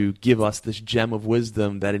tends to give us this gem of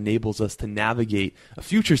wisdom that enables us to navigate a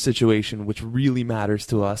future situation which really matters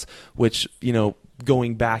to us, which, you know,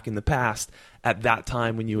 going back in the past, at that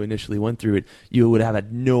time when you initially went through it, you would have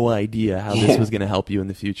had no idea how this was going to help you in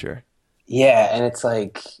the future. Yeah, and it's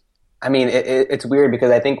like, I mean, it's weird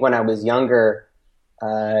because I think when I was younger,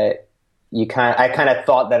 I kind of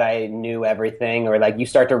thought that I knew everything, or like you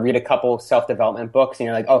start to read a couple self-development books and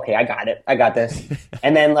you're like, okay, I got it, I got this.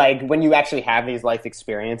 And then like when you actually have these life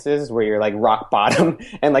experiences where you're like rock bottom,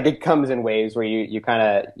 and like it comes in waves where you kind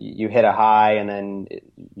of you hit a high and then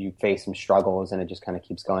you face some struggles and it just kind of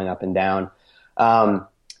keeps going up and down.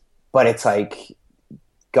 But it's like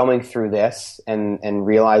going through this and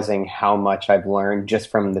realizing how much I've learned just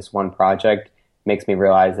from this one project makes me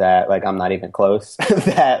realize that like I'm not even close,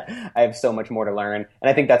 that I have so much more to learn. And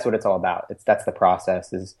I think that's what it's all about. That's the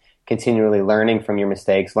process, is continually learning from your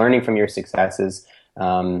mistakes, learning from your successes,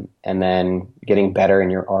 and then getting better in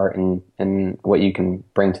your art and what you can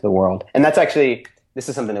bring to the world. And that's actually, this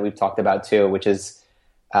is something that we've talked about too, which is,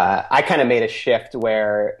 I kind of made a shift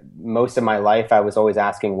where most of my life I was always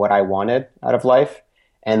asking what I wanted out of life.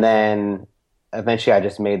 And then eventually I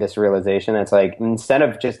just made this realization. It's like, instead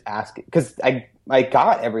of just asking, because I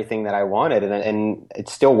got everything that I wanted, and it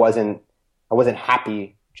still I wasn't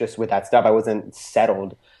happy just with that stuff. I wasn't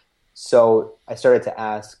settled. So I started to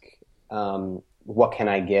ask, what can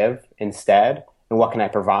I give instead? And what can I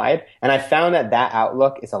provide? And I found that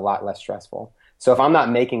outlook is a lot less stressful. So if I'm not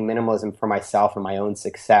making minimalism for myself and my own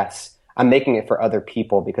success, I'm making it for other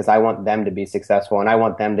people because I want them to be successful and I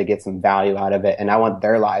want them to get some value out of it and I want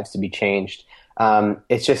their lives to be changed.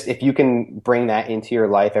 It's just, if you can bring that into your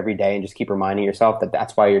life every day and just keep reminding yourself that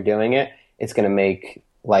that's why you're doing it, it's going to make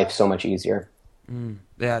life so much easier.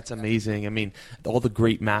 Yeah, it's amazing. I mean, all the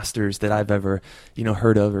great masters that I've ever,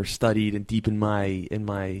 heard of or studied, and deep in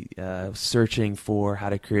my searching for how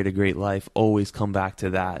to create a great life, always come back to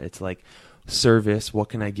that. It's like, service, what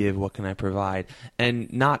can I give, what can I provide,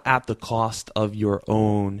 and not at the cost of your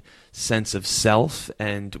own sense of self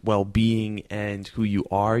and well-being and who you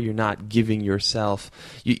are. You're not giving yourself,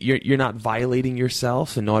 you're not violating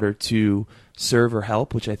yourself in order to serve or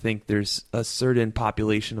help, which I think there's a certain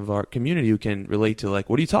population of our community who can relate to. Like,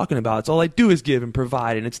 what are you talking about? It's all I do is give and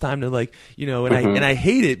provide, and it's time to and I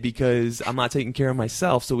hate it because I'm not taking care of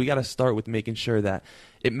myself. So we got to start with making sure that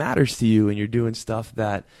it matters to you and you're doing stuff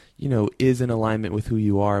that is in alignment with who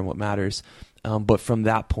you are and what matters. But from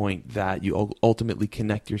that point, that you ultimately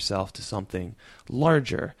connect yourself to something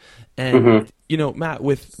larger. And Matt,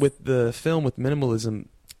 with the film, with minimalism,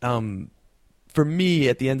 for me,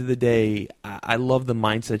 at the end of the day, I love the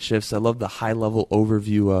mindset shifts. I love the high-level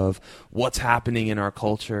overview of what's happening in our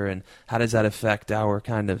culture and how does that affect our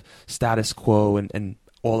kind of status quo and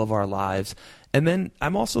all of our lives. And then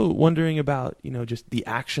I'm also wondering about, just the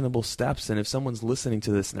actionable steps. And if someone's listening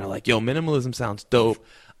to this and they're like, yo, minimalism sounds dope,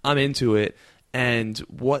 I'm into it, and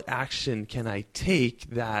what action can I take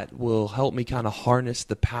that will help me kind of harness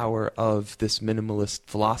the power of this minimalist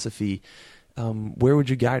philosophy, where would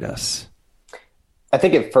you guide us? I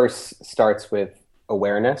think it first starts with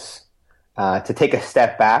awareness, to take a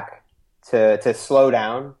step back, to slow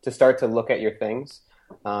down, to start to look at your things.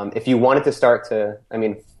 If you wanted to start to,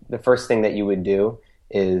 the first thing that you would do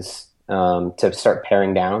is to start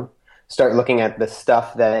paring down. Start looking at the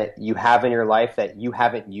stuff that you have in your life that you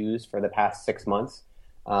haven't used for the past 6 months.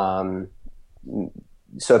 So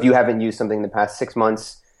if you haven't used something in the past 6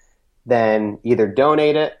 months, then either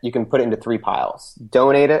donate it, you can put it into 3 piles.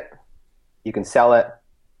 Donate it, you can sell it,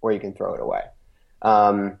 or you can throw it away.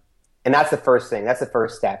 And that's the first thing. That's the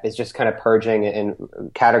first step, is just kind of purging and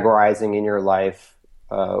categorizing in your life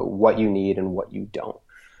what you need and what you don't.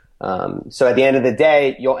 So at the end of the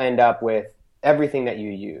day, you'll end up with everything that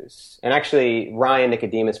you use. And actually, Ryan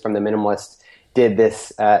Nicodemus from The Minimalist did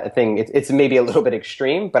this thing. It's maybe a little bit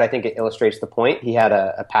extreme, but I think it illustrates the point. He had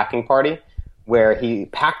a packing party where he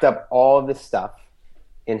packed up all of this stuff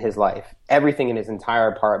in his life, everything in his entire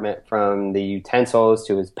apartment, from the utensils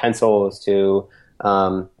to his pencils to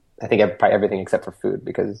I think probably everything except for food,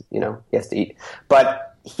 because he has to eat.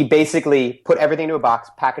 But he basically put everything into a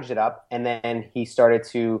box, packaged it up, and then he started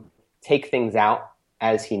to take things out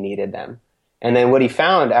as he needed them. And then what he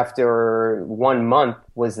found after 1 month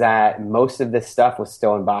was that most of this stuff was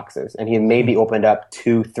still in boxes, and he had maybe opened up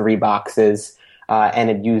 2-3 boxes and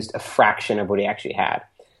had used a fraction of what he actually had.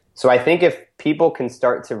 So I think if people can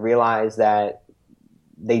start to realize that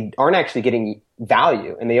they aren't actually getting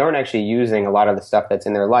value and they aren't actually using a lot of the stuff that's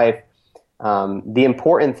in their life, the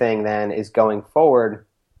important thing then is going forward,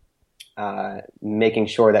 making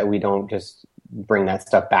sure that we don't just bring that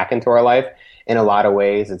stuff back into our life. In a lot of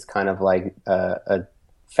ways, it's kind of like a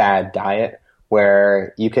fad diet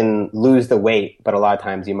where you can lose the weight, but a lot of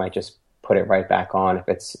times you might just put it right back on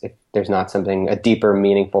if there's not a deeper,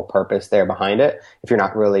 meaningful purpose there behind it, if you're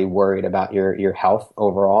not really worried about your health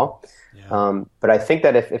overall. Yeah. But I think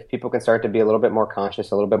that if people can start to be a little bit more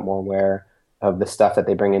conscious, a little bit more aware of the stuff that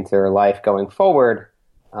they bring into their life going forward,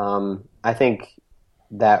 I think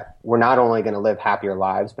that we're not only going to live happier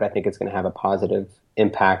lives, but I think it's going to have a positive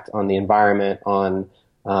impact on the environment, on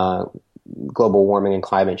global warming and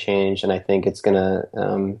climate change, and I think it's going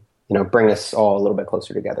to bring us all a little bit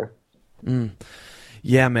closer together.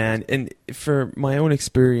 Yeah, man. And for my own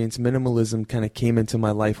experience, minimalism kind of came into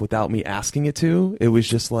my life without me asking it to. It was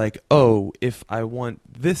just like, oh, if I want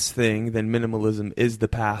this thing, then minimalism is the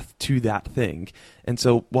path to that thing. And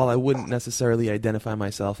so while I wouldn't necessarily identify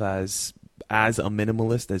myself as a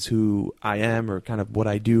minimalist, as who I am or kind of what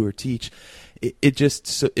I do or teach,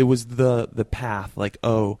 it was the path, like,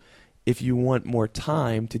 oh, if you want more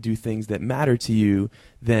time to do things that matter to you,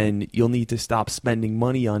 then you'll need to stop spending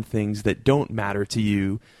money on things that don't matter to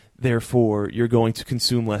you. Therefore, you're going to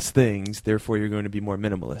consume less things. Therefore, you're going to be more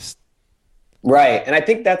minimalist. Right. And I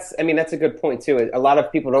think that's a good point too. A lot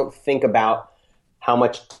of people don't think about how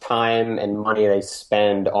much time and money they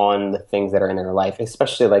spend on the things that are in their life,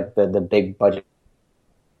 especially like the big budget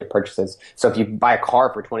purchases. So if you buy a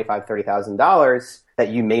car for $25,000, $30,000 that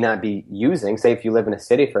you may not be using, say if you live in a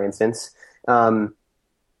city, for instance,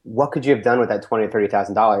 what could you have done with that $20,000 or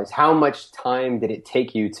 $30,000? How much time did it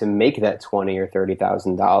take you to make that $20,000 or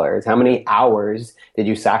 $30,000? How many hours did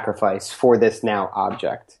you sacrifice for this now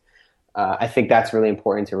object? I think that's really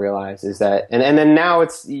important to realize is that, and then now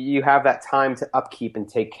you have that time to upkeep and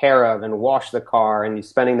take care of and wash the car, and you're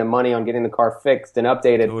spending the money on getting the car fixed and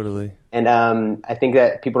updated. Totally. And I think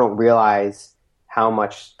that people don't realize how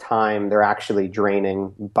much time they're actually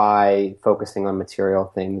draining by focusing on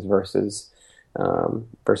material things versus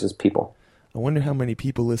people. I wonder how many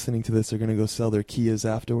people listening to this are going to go sell their Kias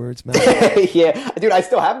afterwards, man. Yeah, dude, I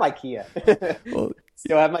still have my Kia.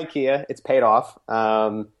 Still have my Kia. It's paid off.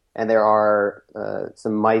 And there are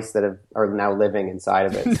some mice that are now living inside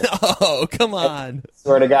of it. No, come on. I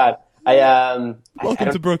swear to God.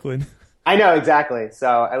 Welcome to Brooklyn. I know, exactly.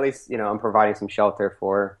 So at least, I'm providing some shelter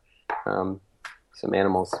for some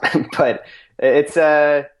animals. But it's,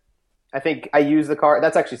 I think I use the car.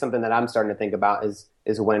 That's actually something that I'm starting to think about is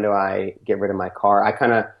when do I get rid of my car?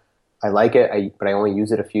 I like it, but I only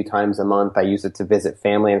use it a few times a month. I use it to visit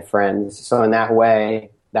family and friends. So in that way,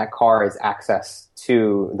 that car is access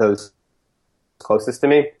to those closest to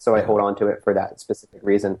me. So I hold on to it for that specific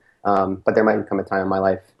reason. But there might come a time in my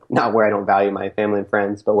life, not where I don't value my family and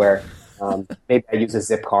friends, but where maybe I use a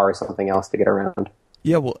zip car or something else to get around.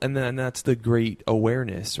 Yeah, well, and then that's the great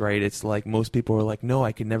awareness, right? It's like most people are like, no,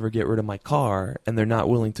 I could never get rid of my car, and they're not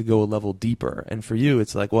willing to go a level deeper. And for you,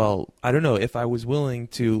 it's like, well, I don't know, if I was willing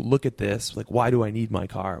to look at this, like, why do I need my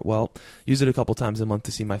car? Well, use it a couple times a month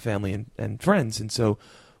to see my family and friends. And so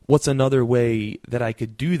what's another way that I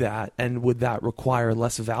could do that? And would that require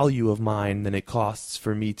less value of mine than it costs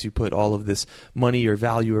for me to put all of this money or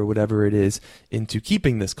value or whatever it is into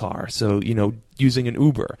keeping this car? So, using an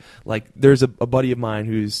Uber. Like, there's a buddy of mine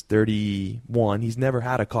who's 31. He's never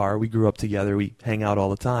had a car. We grew up together. We hang out all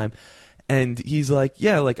the time. And he's like,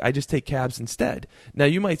 yeah, like, I just take cabs instead. Now,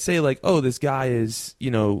 you might say, like, oh, this guy is,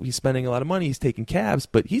 he's spending a lot of money. He's taking cabs.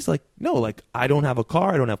 But he's like, no, like, I don't have a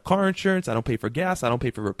car. I don't have car insurance. I don't pay for gas. I don't pay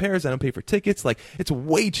for repairs. I don't pay for tickets. Like, it's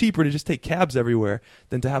way cheaper to just take cabs everywhere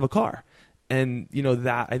than to have a car. And,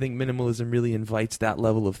 that, I think minimalism really invites that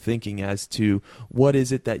level of thinking as to what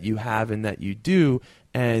is it that you have and that you do,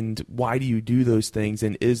 and why do you do those things,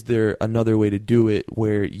 and is there another way to do it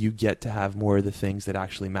where you get to have more of the things that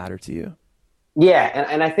actually matter to you? Yeah,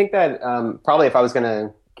 and I think that probably if I was going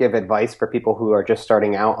to give advice for people who are just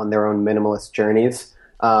starting out on their own minimalist journeys,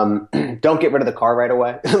 don't get rid of the car right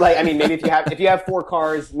away. Maybe if you have 4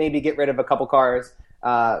 cars, maybe get rid of a couple cars.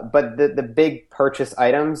 But the big purchase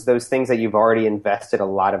items, those things that you've already invested a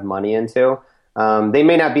lot of money into, they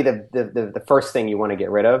may not be the first thing you want to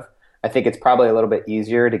get rid of. I think it's probably a little bit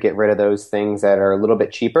easier to get rid of those things that are a little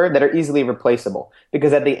bit cheaper, that are easily replaceable.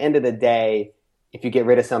 Because at the end of the day, if you get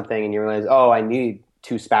rid of something and you realize, oh, I need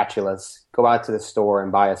 2 spatulas, go out to the store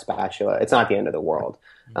and buy a spatula. It's not the end of the world.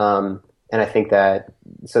 And I think that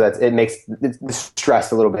it makes the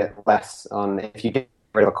stress a little bit less on if you get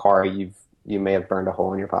rid of a car, you may have burned a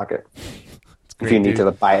hole in your pocket. if you need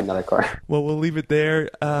to buy another car. Well, we'll leave it there.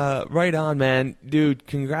 Right on, man. Dude,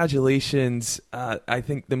 congratulations. I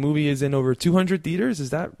think the movie is in over 200 theaters. Is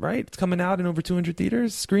that right? It's coming out in over 200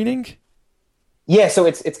 theaters screening? Yeah, so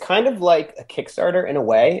it's kind of like a Kickstarter in a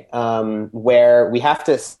way, where we have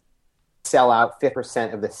to sell out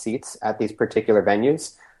 50% of the seats at these particular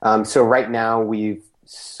venues. So right now we've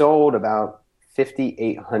sold about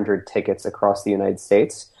 5,800 tickets across the United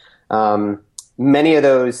States. Many of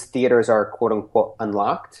those theaters are quote unquote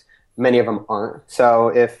unlocked. Many of them aren't. So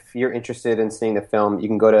if you're interested in seeing the film, you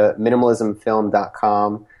can go to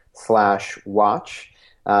minimalismfilm.com/watch.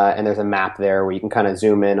 And there's a map there where you can kind of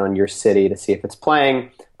zoom in on your city to see if it's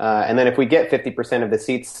playing. And then if we get 50% of the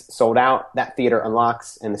seats sold out, that theater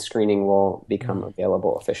unlocks and the screening will become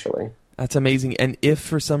available officially. That's amazing. And if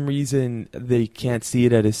for some reason they can't see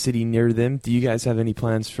it at a city near them, do you guys have any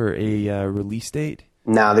plans for a release date?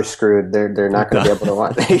 No, they're screwed. They're not going to be able to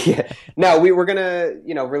watch. Yeah. No, we're going to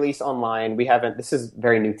release online. This is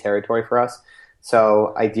very new territory for us.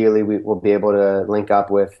 So ideally, we will be able to link up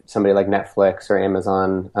with somebody like Netflix or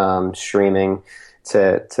Amazon streaming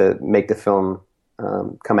to make the film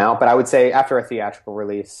come out. But I would say after a theatrical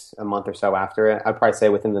release, a month or so after it, I'd probably say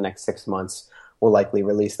within the next 6 months, we'll likely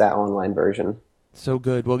release that online version. So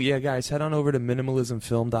good. Well, yeah, guys, head on over to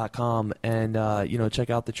minimalismfilm.com and, check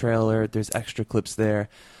out the trailer. There's extra clips there.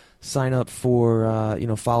 Sign up for,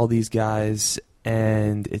 follow these guys.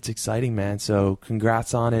 And it's exciting, man. So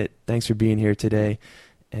congrats on it. Thanks for being here today.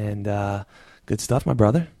 And good stuff, my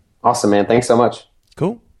brother. Awesome, man. Thanks so much.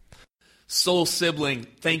 Cool. Soul Sibling,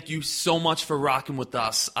 thank you so much for rocking with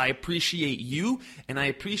us. I appreciate you, and I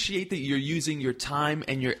appreciate that you're using your time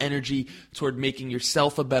and your energy toward making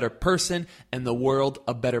yourself a better person and the world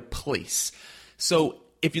a better place. So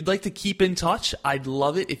if you'd like to keep in touch, I'd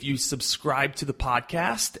love it if you subscribe to the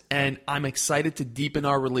podcast, and I'm excited to deepen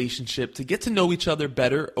our relationship, to get to know each other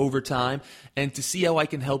better over time, and to see how I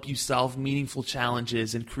can help you solve meaningful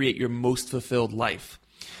challenges and create your most fulfilled life.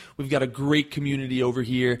 We've got a great community over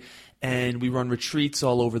here, and we run retreats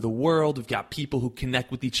all over the world. We've got people who connect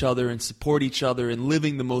with each other and support each other in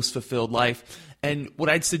living the most fulfilled life. And what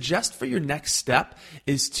I'd suggest for your next step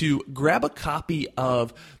is to grab a copy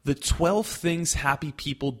of The 12 Things Happy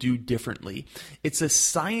People Do Differently. It's a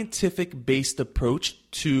scientific-based approach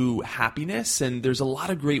to happiness, and there's a lot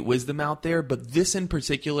of great wisdom out there, but this in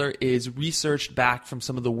particular is researched back from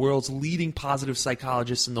some of the world's leading positive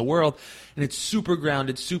psychologists in the world, and it's super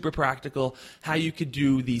grounded, super practical, how you could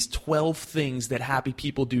do these 12 things that happy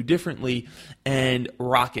people do differently and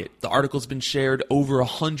rock it. The article's been shared over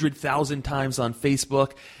 100,000 times on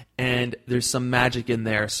Facebook, and there's some magic in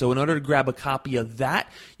there. So in order to grab a copy of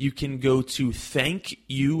that, you can go to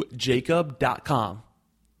thankyoujacob.com.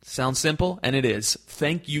 Sounds simple, and it is.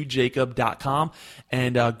 Thankyoujacob.com,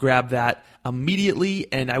 and grab that immediately,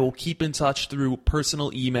 and I will keep in touch through personal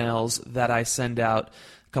emails that I send out a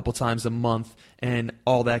couple times a month and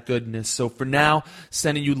all that goodness. So for now,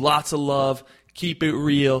 sending you lots of love. Keep it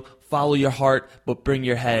real. Follow your heart, but bring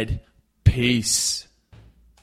your head. Peace.